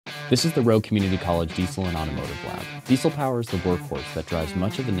This is the Rogue Community College Diesel and Automotive Lab. Diesel power is the workhorse that drives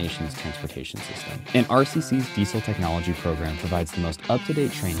much of the nation's transportation system. And RCC's Diesel Technology program provides the most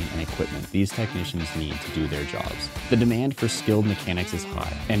up-to-date training and equipment these technicians need to do their jobs. The demand for skilled mechanics is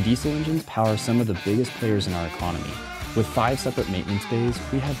high, and diesel engines power some of the biggest players in our economy. With 5 separate maintenance bays,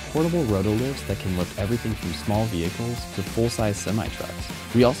 we have portable roto-lifts that can lift everything from small vehicles to full-size semi-trucks.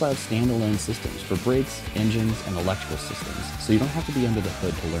 We also have standalone systems for brakes, engines, and electrical systems, so you don't have to be under the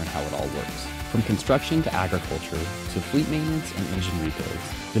hood to learn how it all works. From construction to agriculture, to fleet maintenance and engine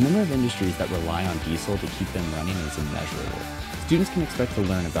rebuilds, the number of industries that rely on diesel to keep them running is immeasurable. Students can expect to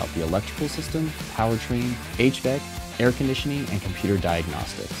learn about the electrical system, powertrain, HVAC, air conditioning, and computer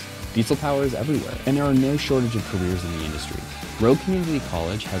diagnostics. Diesel power is everywhere, and there are no shortage of careers in the industry. Rogue Community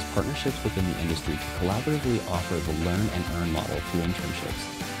College has partnerships within the industry to collaboratively offer the Learn and Earn model through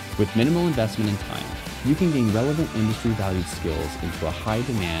internships. With minimal investment in time, you can gain relevant industry-valued skills into a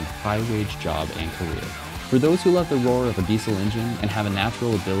high-demand, high-wage job and career. For those who love the roar of a diesel engine and have a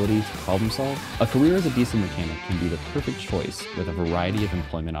natural ability to problem solve, a career as a diesel mechanic can be the perfect choice with a variety of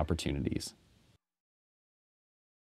employment opportunities.